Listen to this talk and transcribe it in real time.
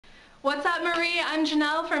What's up, Marie? I'm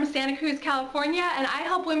Janelle from Santa Cruz, California, and I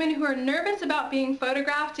help women who are nervous about being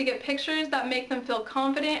photographed to get pictures that make them feel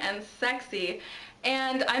confident and sexy.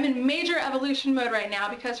 And I'm in major evolution mode right now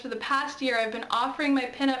because for the past year I've been offering my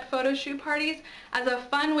pinup photo shoot parties as a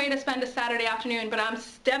fun way to spend a Saturday afternoon, but I'm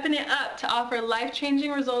stepping it up to offer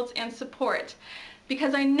life-changing results and support.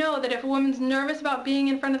 Because I know that if a woman's nervous about being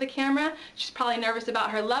in front of the camera, she's probably nervous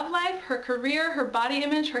about her love life, her career, her body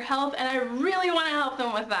image, her health, and I really want to help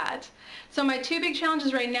them with that. So my two big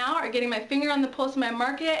challenges right now are getting my finger on the pulse of my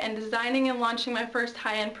market and designing and launching my first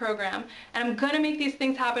high-end program. And I'm going to make these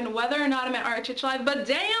things happen whether or not I'm at RHH Live, but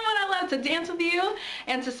damn would I love to dance with you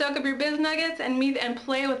and to soak up your biz nuggets and meet and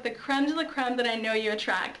play with the creme de la creme that I know you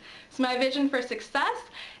attract. So my vision for success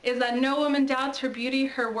is that no woman doubts her beauty,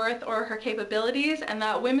 her worth, or her capabilities, and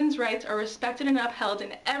that women's rights are respected and upheld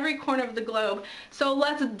in every corner of the globe. So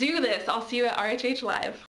let's do this. I'll see you at RHH Live.